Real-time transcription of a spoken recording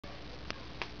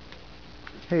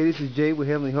Hey, this is Jay with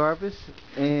Heavenly Harvest,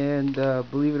 and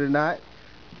believe it or not,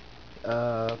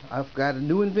 I've got a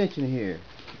new invention here.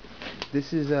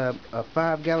 This is a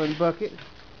 5-gallon bucket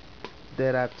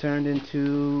that I've turned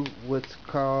into what's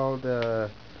called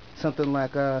something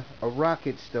like a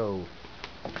rocket stove.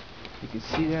 You can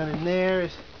see down in there,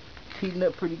 it's heating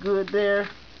up pretty good there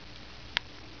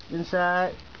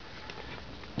inside.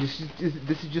 This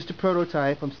is just a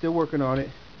prototype. I'm still working on it.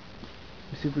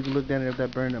 Let's see if we can look down there if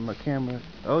that burning on my camera.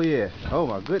 Oh yeah, oh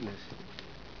my goodness,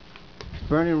 it's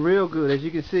burning real good, as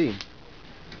you can see.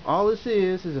 All this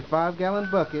is a 5-gallon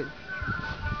bucket.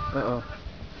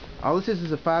 All this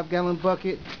is a 5-gallon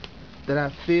bucket that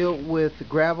I filled with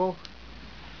gravel,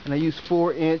 and I use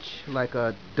 4-inch like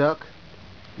a duct,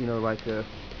 you know, like a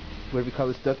whatever you call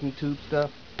this, ducting tube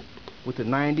stuff, with the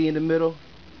 90 in the middle.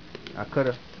 I cut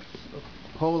a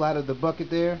hole out of the bucket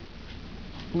there.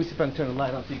 Let me see if I can turn the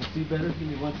light on so you can see better. Give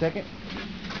me 1 second.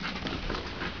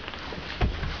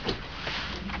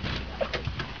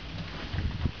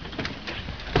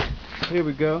 Here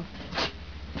we go.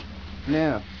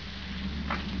 Now,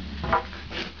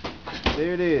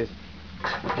 there it is.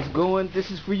 It's going.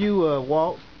 This is for you,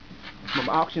 Walt, my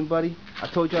auction buddy. I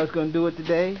told you I was going to do it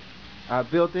today. I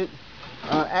built it.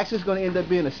 Actually, it's going to end up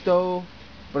being a stove,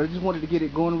 but I just wanted to get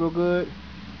it going real good.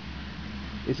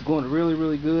 It's going really,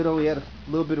 really good. Only had a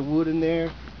little bit of wood in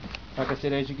there, like I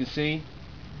said, as you can see,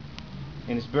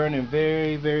 and it's burning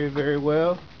very, very, very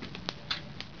well.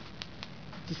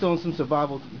 Just on some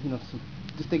survival, you know,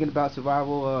 just thinking about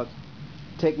survival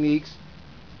techniques,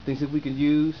 things that we can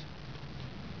use.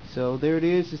 So there it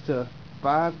is. It's a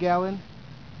 5-gallon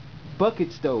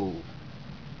bucket stove.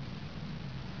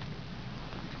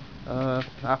 I'll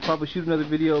probably shoot another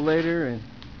video later,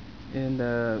 and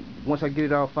once I get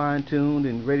it all fine-tuned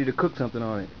and ready to cook something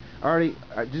on it.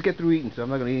 I just get through eating, so I'm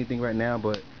not gonna eat anything right now,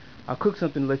 but I'll cook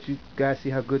something to let you guys see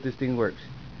how good this thing works.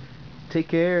 Take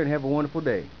care and have a wonderful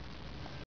day.